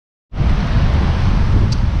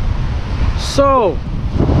So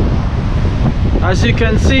as you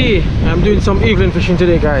can see, I'm doing some evening fishing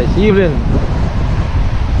today, guys. Evening.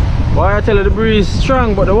 Why I tell you, the breeze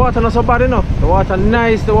strong, but the water not so bad enough. The water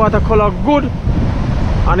nice, the water color good,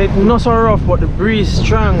 and it not so rough, but the breeze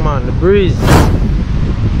strong, man. The breeze.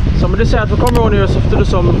 So I decided to come around here to do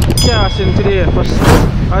some casting today,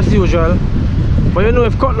 as usual. But you know,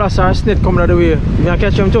 if Cutlass or Snook coming out of the way, me I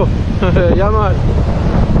catch them too. Yeah, man.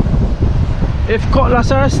 If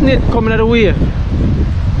Cutlass or Snook coming out of the way,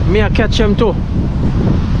 me I catch them too.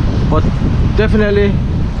 But definitely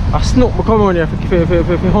a Snook will come on here for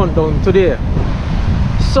hunt down today.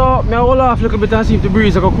 So me I hold off a little bit and see if the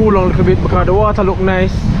breeze will cool down a little bit, because the water look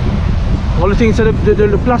nice. All the things, the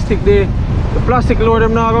plastic, the plastic lure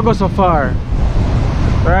them now go so far.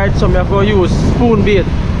 Right, so me have to use spoon bait.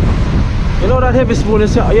 You know that heavy spoon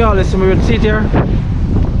is, yeah, listen, we will see it here.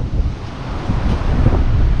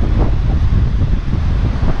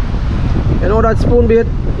 You know that spoon bait?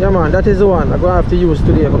 Yeah, man, that is the one I'm going to have to use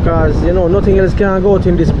today, because you know nothing else can go out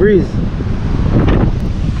in this breeze.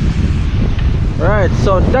 Right,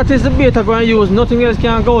 so that is the bait I'm going to use. Nothing else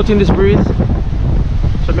can go out in this breeze. So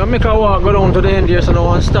I'm going to make a walk, go down to the end here, so I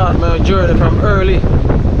want to start my journey from early.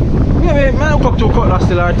 Maybe I hook up to Cutlass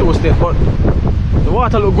still or 2 step, but the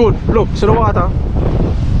water look good. Look, see the water?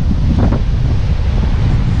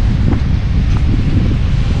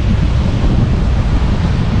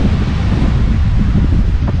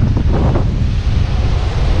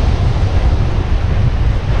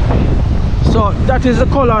 So that is the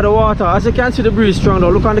color of the water. As you can see, the breeze strong now.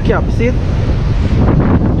 Look on the cap, see it?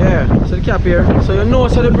 Yeah, see the cap here. So you know,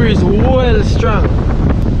 so the breeze well strong.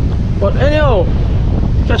 But anyhow,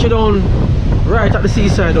 catch it down right at the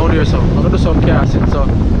seaside down there, so I'm gonna do some casting. So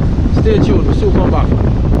stay tuned, we'll soon come back.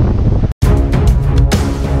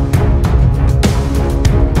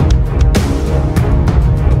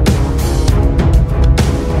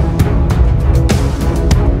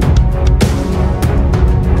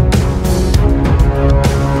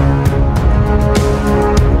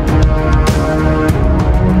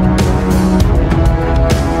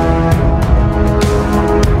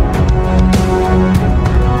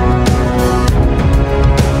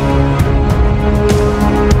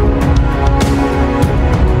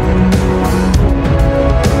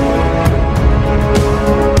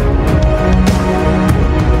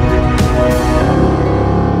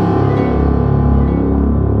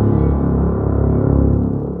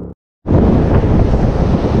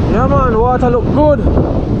 Yeah, man, water look good.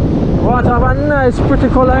 Water have a nice pretty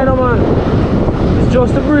color, you know, man. It's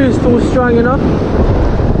just the breeze too strong, you know.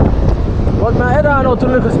 But my head on out to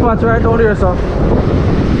the little spot right down there, so I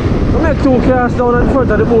make 2 casts down in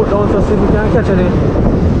front of the boat down to see if we can catch any.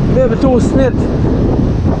 Maybe 2 snit.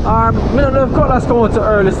 I don't know if Cutlass come out so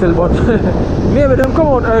early still, but maybe them come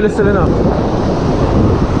out early still, you know.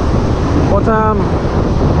 But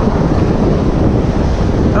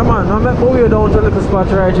yeah, man, I make my way down to the little spot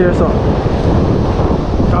right here, so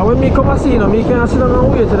when me come and see, you know, me can't sit down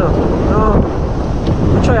and wait, you know.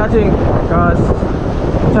 I try a thing, because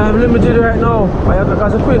time limited right now,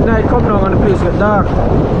 because a quick night come down and the place get dark.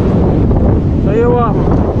 So you what,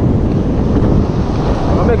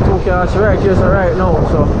 I make 2 casts right here, so right now,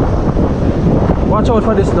 so watch out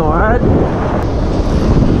for this now, alright?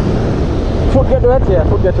 Foot get wet? Yeah,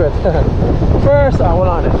 foot get wet. First, hold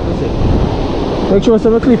on there, let's see. Make sure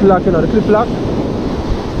some clip lock, you know, the clip lock.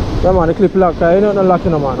 Yeah, man, the clip lock, you know, not lock, you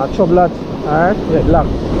know, man, a trouble that, alright? Yeah, lock.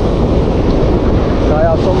 So I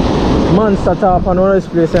have some monster top on this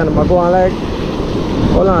place, and I'm going like,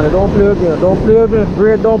 hold on, don't play with me, don't play with me,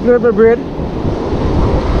 braid, don't play with me, braid.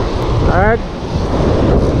 Alright?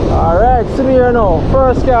 Alright, see me here now.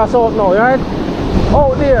 First cast out now, right?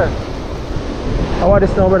 Out there. How about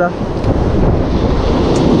this now, brother?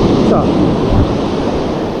 So.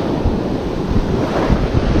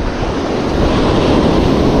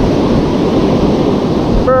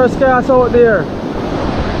 First cast out there.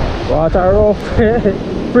 Water rough.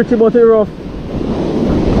 Pretty butty rough.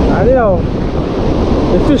 And you know,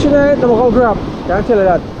 the fish in it, never go grab. Can't tell you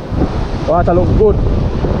that. Water look good.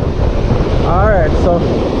 Alright, so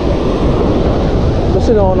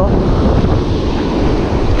listen on now.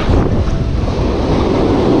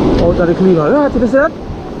 Out of the cleaner. Yeah, you see that?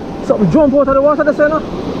 Something jump out of the water, this you know?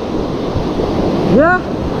 Yeah?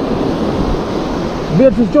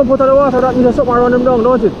 Beltfish jump out of the water, that means something run them down,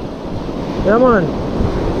 don't it? Yeah, man.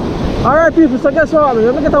 Alright, people, so guess what?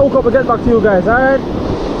 Let me get a hook up and get back to you guys, alright?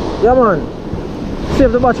 Yeah, man.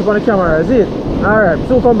 Save the battery on the camera, is it? Alright,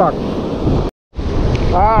 so come back.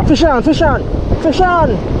 Ah, fish on, fish on, fish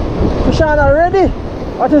on, fish on already.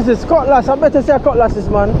 What is this? Cutlass. I better say Cutlass,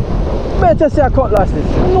 man. better say a cutlass this.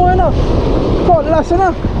 No, you know. Cutlass, you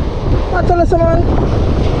know. I tell you some man.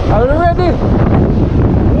 Already.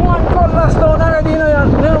 One cutlass down already, you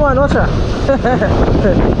know, man, watch that.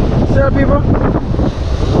 See people?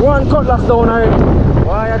 One cutlass down already.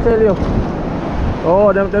 Why I tell you?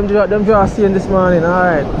 Oh, them just seeing this morning.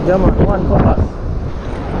 Alright. Yeah man, one cutlass.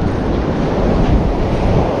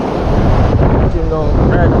 Put him down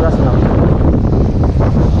right grass now.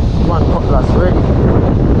 One cutlass ready.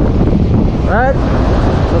 Right?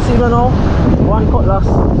 So see me now? One cutlass.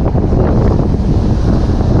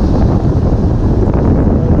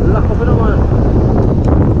 Lock up in the man.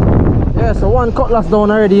 Yeah, so one cutlass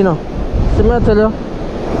down already, you know. See me I tell you?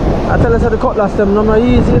 I tell you that the cutlass them not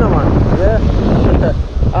easy, you know man. Yeah?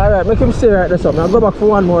 Alright, make him stay right there something. I'll go back for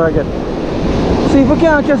one more again. See if we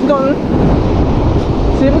can't catch nothing.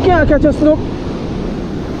 See if we can't catch a snook.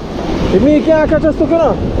 If me can't catch a snook, you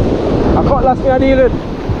know, a cutlass me I deal with.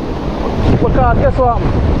 Because guess what? I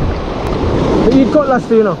eat cutlass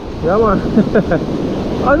too, you know. Yeah man.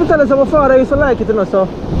 I'll tell you, so my father used to like it, you know, so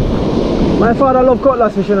my father loved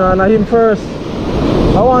cutlass fish, you know, and him first.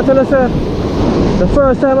 I want to tell you, say, the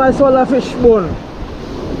first time I swallowed a fish bone.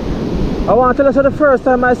 I want to tell you, say, the first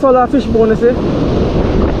time I swallowed a fish bone, you see.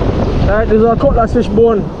 Right, this is a cutlass fish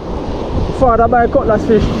bone. Father buy cutlass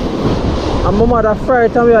fish. And my mother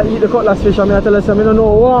fried time we eat the cutlass fish, and I tell you, say, I don't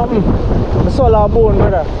know what happened. I swallow a bone,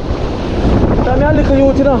 brother. Tell me a little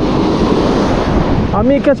youth, you know. And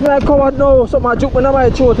me catch me like coward now, something juke me in my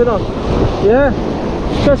throat, you know. Yeah?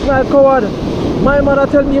 Catch me like coward. My mother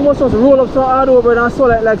tell me you must just roll up some hard over and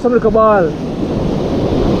swallow it like some little ball.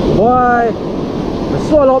 Boy, I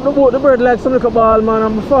swallow up the bird like some little ball, man.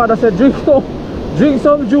 And my father said, drink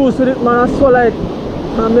some juice with it, man, and swallow it.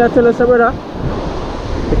 And me I tell you, say, brother,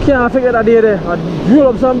 you can't forget that day there. I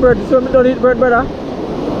roll up some bird, so we don't eat bird, brother.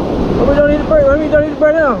 When we don't eat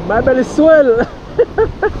bird, you know, my belly swell.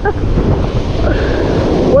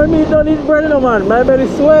 When me don't eat bread, you know, man, my belly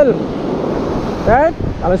swell. Right?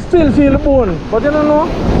 And I still feel the bone. But you don't know,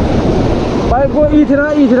 by go eating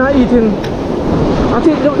and eating and eating, I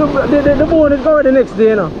think the bone is going the next day,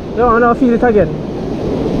 you know. And I feel it again.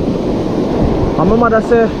 And my mother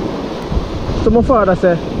say, to my father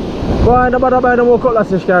say, boy, nobody buy no more cutlass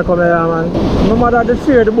fish can come here, man. My mother did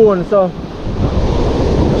fear the bone, so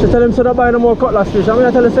she tell him, so don't buy no more cutlass fish. I mean,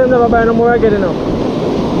 I tell him, never buy no more again, you know.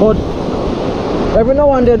 But every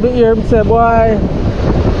now and then, you hear him say, boy, I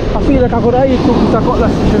feel like I could have eat 2 pieces of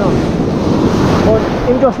cutlass fish, you know. But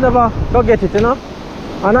he just never go get it, you know.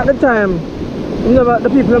 And at the time, the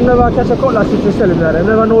people never catch a cutlass fish to sell him there. They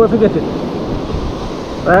never know where to get it.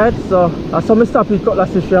 Right? So that's how I stop eat cutlass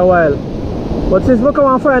fish for a while. But since I come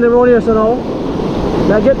and find him around here, so now,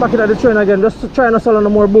 I get back into the train again, just to try and sell on no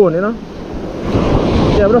more bone, you know.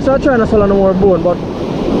 Yeah, but just trying to sell on no more bone. But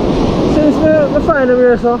since I find him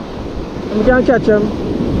here, so I can catch him,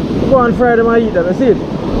 go and fry them and eat them, you see it?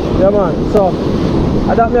 Yeah man, so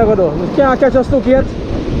that's what I'm going to do. You can't catch a snook yet,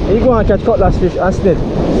 you go and catch cutlass fish and snake.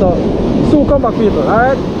 So, soon come back people,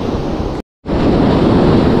 alright?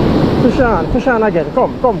 Fish on again,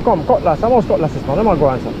 come, cutlass, almost cutlasses man, let me go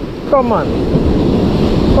answer. Come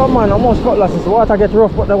man, almost cutlasses, water get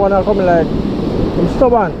rough but the one will come like, I'm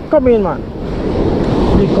stubborn, come in man.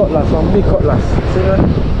 Big cutlass, man, big cutlass, see that?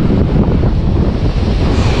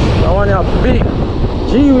 That one is big,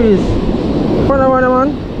 gee whiz. Front of one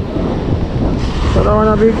man, so that one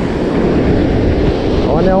is big.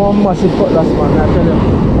 That one is one massive cutlass man, I tell you.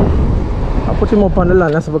 I put him up on the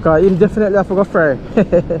land, that's because him definitely have to go fry.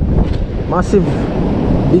 Massive,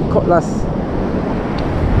 big cutlass.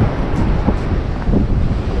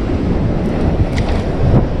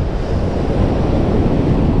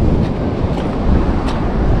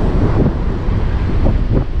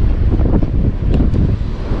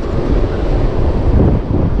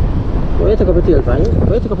 Take up a tail, fine.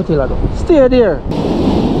 Wait, take up a tail, stay there.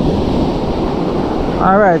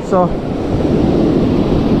 Alright, so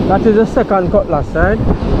that is the second cutlass, right?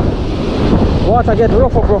 Water get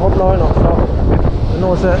rough up now, you know. So you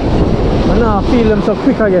know, sir, I now feel them so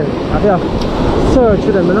quick again. I have to search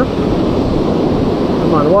for them, you know.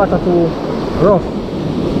 Man, water too rough.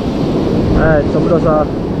 Alright, so we just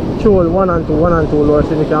troll 1 and 2, 1 and 2 lower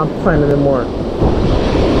so we can find them more.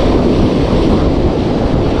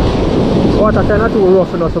 Water kind of too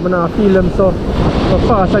rough, you know, so I don't feel them so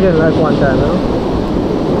fast again like one time, you know.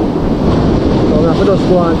 So we have to just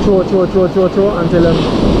go and throw until them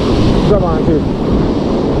grab onto it.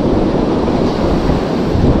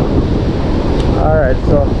 Alright,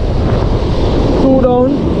 so 2 down,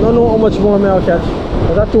 don't know how much more I'll catch.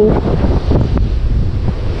 Is that 2?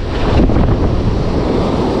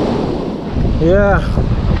 Yeah.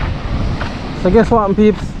 So guess what,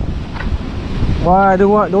 peeps? Why the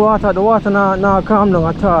water now calm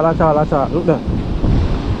down at all. Look there.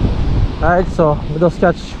 Alright, so we just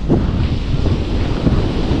catch.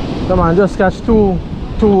 Come on, just catch two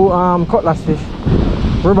cutlass fish,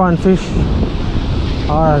 ribbonfish,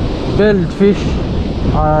 or beltfish,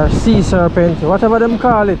 or sea serpent, whatever them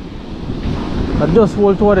call it. But just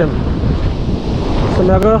hold two of them. So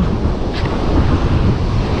I'm gonna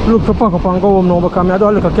look for pack up and go home now because I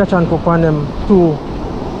don't look at catch and cook on them two.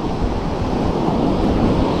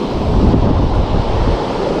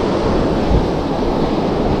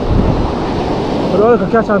 I don't look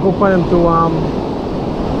at catch and cook on them two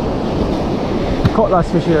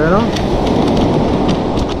cutlass fish here, you know.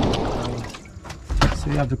 So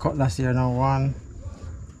we have the cutlass here now. 1,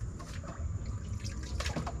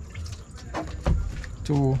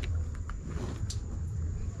 2,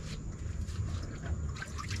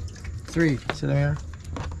 3. See them here?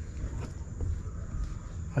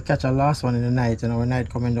 I catch a last one in the night, you know, when night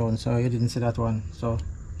coming down, so you didn't see that one. So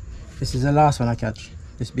this is the last one I catch,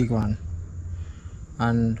 this big one.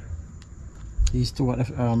 And these two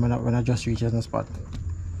when I just reached the spot.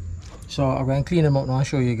 So I'm going to clean them up now and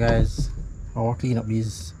show you guys how I clean up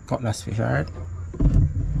these cutlass fish. Alright.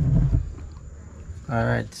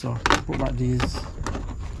 Alright, so put back these.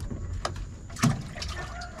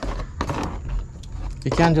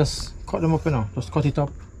 You can just cut them up, you know, just cut it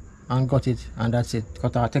up and gut it, and that's it.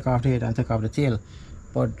 Take off the head and take off the tail.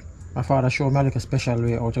 But my father showed me like a special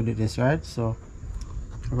way how to do this, right? So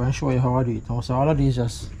I'm going to show you how I do it now. So all of these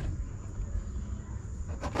just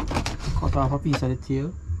cut off a piece of the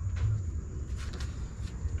tail.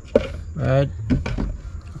 Right,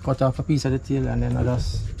 cut off a piece of the tail and then I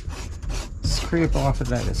just scrape off it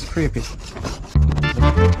like this, scrape it.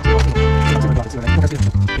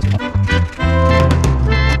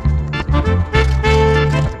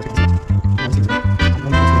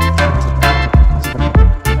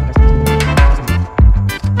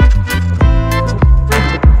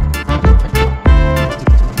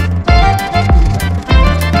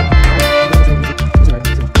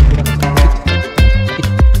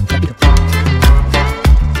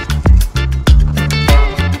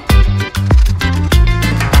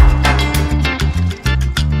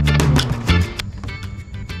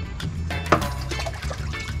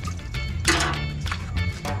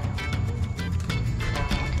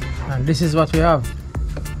 And this is what we have.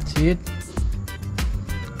 See it?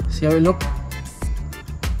 See how it look?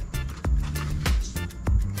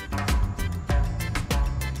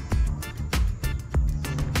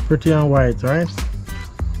 Pretty and white, right?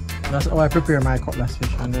 That's how I prepare my cutlass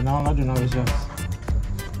fish, and then all I do now is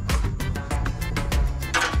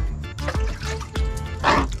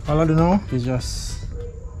just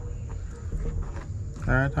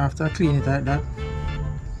alright, after I clean it like that,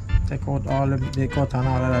 take out all the cut and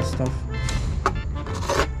all of that stuff.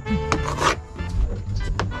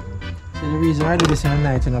 So the reason I do this in the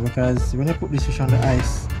night, you know, because when you put this fish on the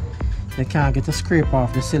ice, you can't get to scrape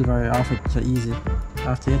off the silver off it so easy.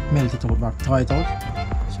 After you melt it out back, thaw it out.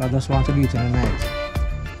 So I just want to do it in the night.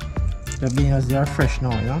 The beans, they are fresh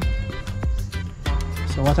now, you know.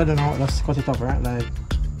 So what I do now, just cut it up, right? Like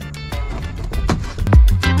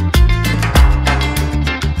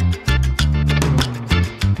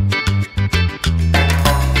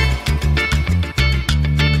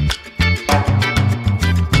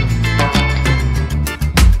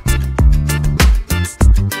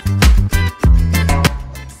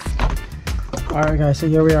alright guys, so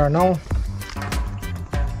here we are now.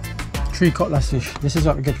 3 cutlass fish. This is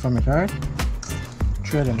what we get from it, alright?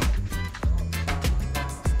 3 of them.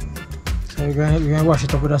 So we're gonna wash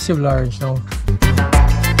it up with a civil orange now.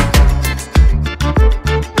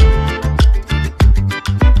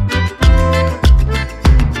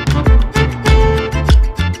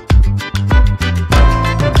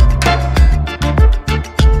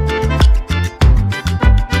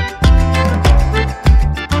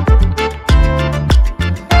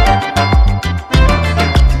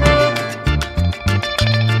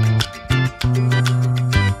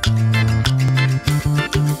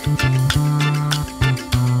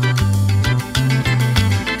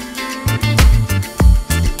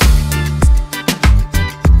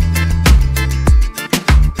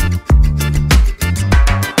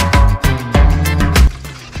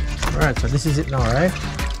 So this is it now, right?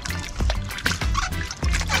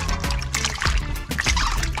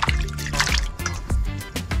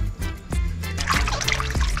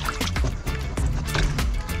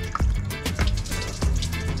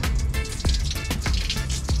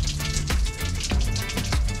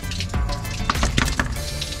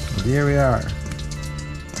 Here we are.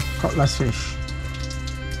 Cutlass fish.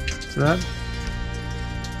 See that?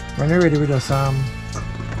 when you're ready, we just when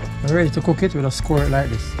we're ready to cook it, we just score it like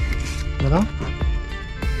this, you know.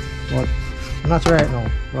 But not right now.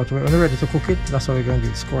 But when we're ready to cook it, that's how we're going to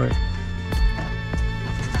do it. Score it.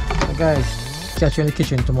 So guys, catch you in the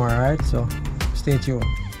kitchen tomorrow, alright? So stay tuned.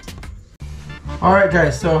 Alright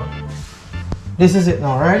guys, so this is it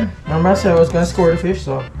now, right? Remember I said I was going to score the fish,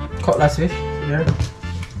 so Cutlassfish, there.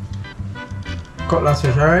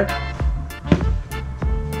 Cutlassfish, alright?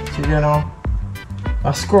 See there now?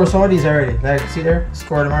 I scored some of these already, like see there?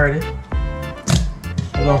 Scored them already.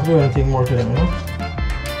 I don't have to do anything more to them, you know?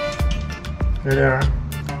 There they are.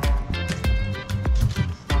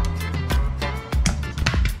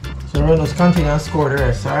 So we're going to just continue and score the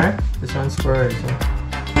rest, alright? This one's scored already, so.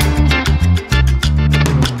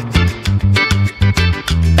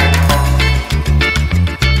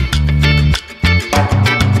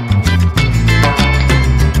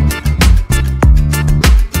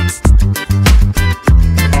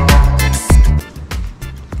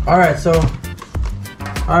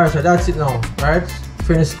 Alright, so that's it now, right?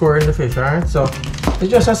 Finish scoring the fish, alright? So it's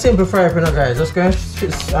just a simple fry up, you know, guys. Just gonna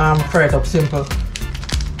fry it up simple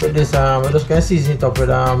with this. We're just gonna season it up with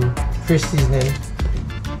fish seasoning,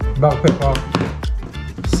 black pepper,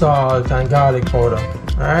 salt, and garlic powder.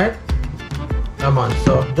 Alright? Come on,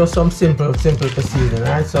 so just some simple seasoning,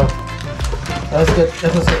 alright? So let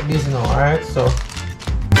us get busy now, alright? So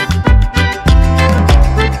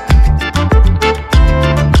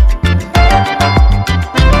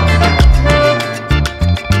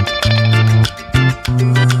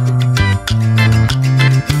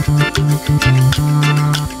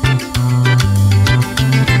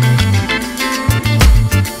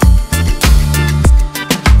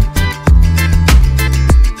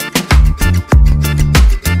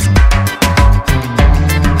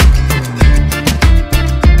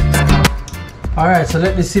alright, so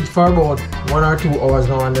let this sit for about 1 or 2 hours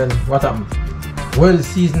now, and then what happens? Well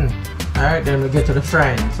seasoned. Alright, then we get to the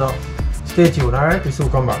frying. So stay tuned, alright? We soon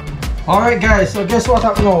come back. Alright guys, so guess what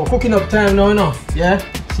happened now? Cooking up time now, you know? Yeah?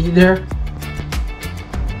 See there?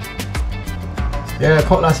 Yeah,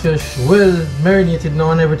 Cutlassfish well marinated now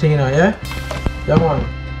and everything, you know, yeah? Yeah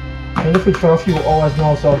man. In the fridge for a few hours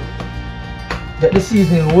now, so get the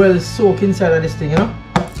seasoning well soaked inside of this thing, you know?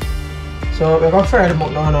 So we're gonna fry them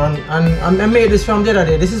up now, and I made this from the other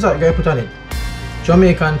day. This is what you're gonna put on it.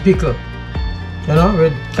 Jamaican pickle. You know,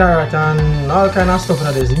 with carrot and all kind of stuff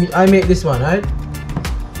in this. I made this one, right?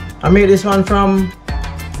 I made this one from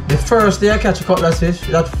the first day I catch a Cutlassfish.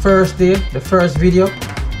 That first day, the first video.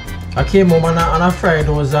 I came home and I fried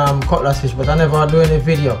those Cutlassfish, but I never do any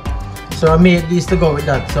video. So I made these to go with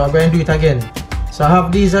that. So I'm going to do it again. So I have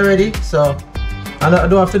these already. So I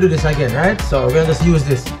don't have to do this again, right? So we're going to just use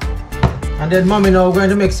this. And then mommy now we're going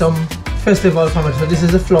to make some festival from it. So this is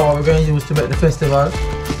the flour we're going to use to make the festival.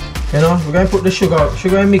 You know, we're going to put the sugar. We're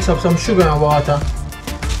going to mix up some sugar and water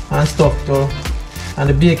and stuff too. And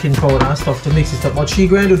the baking powder and stuff to mix it up. But she's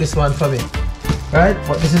going to do this one for me. Right?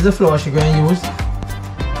 But this is the flour she's going to use.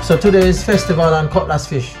 So today is festival and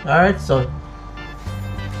Cutlassfish. Alright? So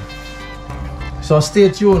stay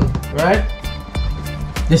tuned, right?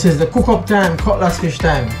 This is the cook up time, Cutlassfish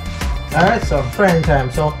time. Alright, so frying time.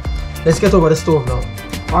 So let's get over the stove now.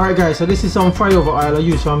 Alright guys, so this is some fry over oil I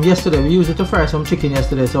used from yesterday. We used it to fry some chicken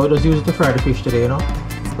yesterday, so we just use it to fry the fish today, you know.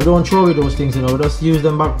 We don't throw away those things, you know, we just use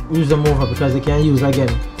them back, use them over because they can't use again.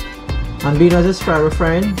 And being as it's we're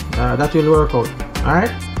frying, that will work out.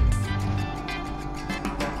 Alright?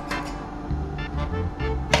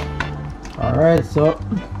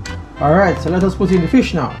 Alright, so let us put in the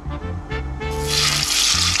fish now.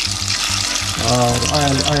 The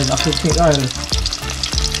oil, I have to take oil.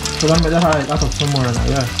 So let me make the oil out of some more now,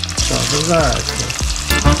 yeah. So this is alright.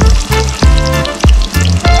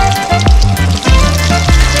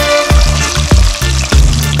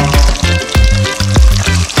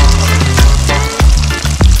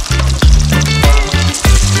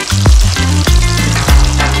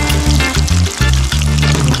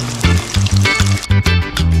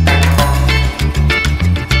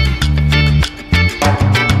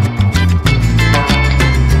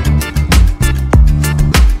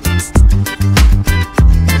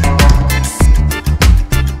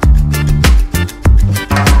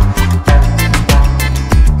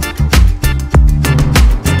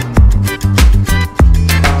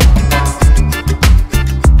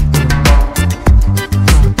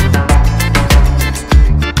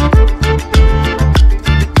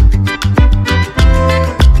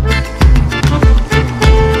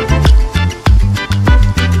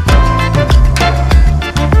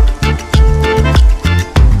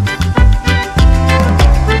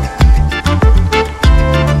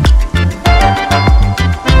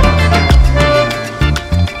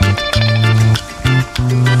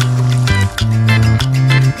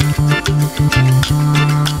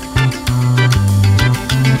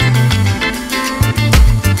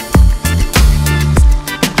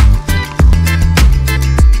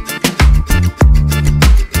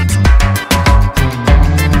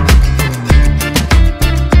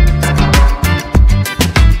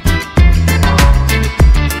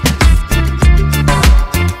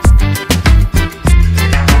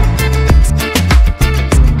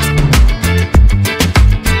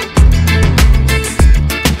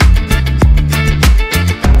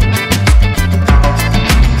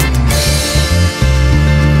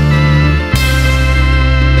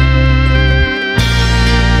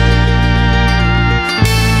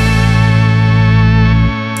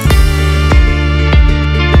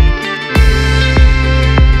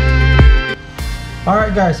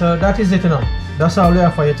 Alright, so that is it, you know. That's all we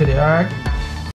have for you today, alright?